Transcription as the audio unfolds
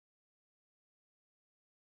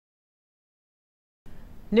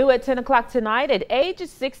New at 10 o'clock tonight, at age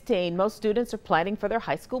 16, most students are planning for their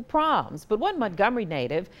high school proms, but one Montgomery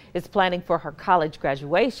native is planning for her college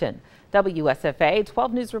graduation. WSFA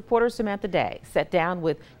 12 News reporter Samantha Day sat down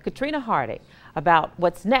with Katrinnah Harding about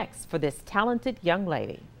what's next for this talented young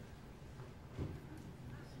lady.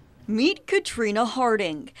 Meet Katrinnah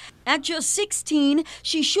Harding. At just 16,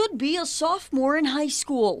 she should be a sophomore in high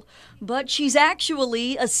school, but she's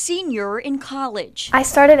actually a senior in college. I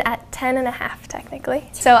started at 10 and a half technically,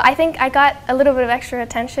 so I think I got a little bit of extra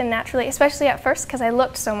attention naturally, especially at first because I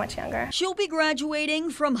looked so much younger. She'll be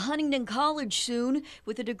graduating from Huntingdon College soon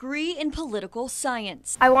with a degree in political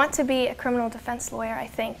science. I want to be a criminal defense lawyer, I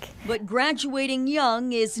think. But graduating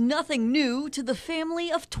young is nothing new to the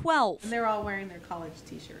family of 12. And they're all wearing their college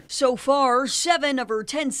t-shirts. So far, 7 of her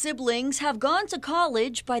 10 siblings have gone to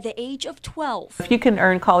college by the age of 12. If you can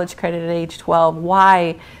earn college credit at age 12,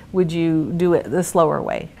 why would you do it the slower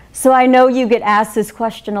way? So I know you get asked this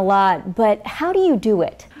question a lot, but how do you do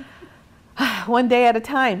it? One day at a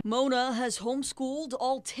time. Mona has homeschooled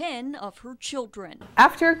all 10 of her children.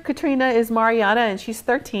 After Katrinnah is Mariana, and she's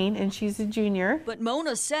 13 and she's a junior. But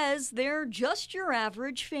Mona says they're just your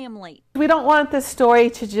average family. We don't want this story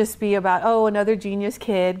to just be about, oh, another genius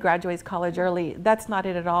kid graduates college early. That's not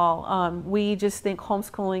it at all. We just think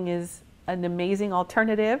homeschooling is an amazing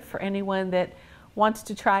alternative for anyone that wants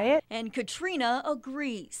to try it. And Katrinnah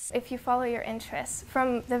agrees. If you follow your interests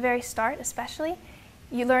from the very start especially,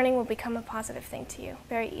 your learning will become a positive thing to you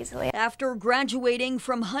very easily. After graduating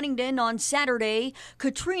from Huntingdon on Saturday,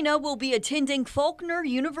 Katrinnah will be attending Faulkner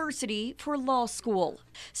University for law school.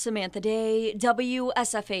 Samantha Day,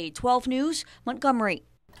 WSFA 12 News, Montgomery.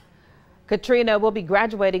 Katrinnah will be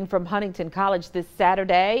graduating from Huntingdon College this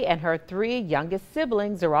Saturday, and her 3 youngest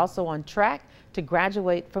siblings are also on track to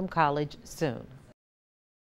graduate from college soon.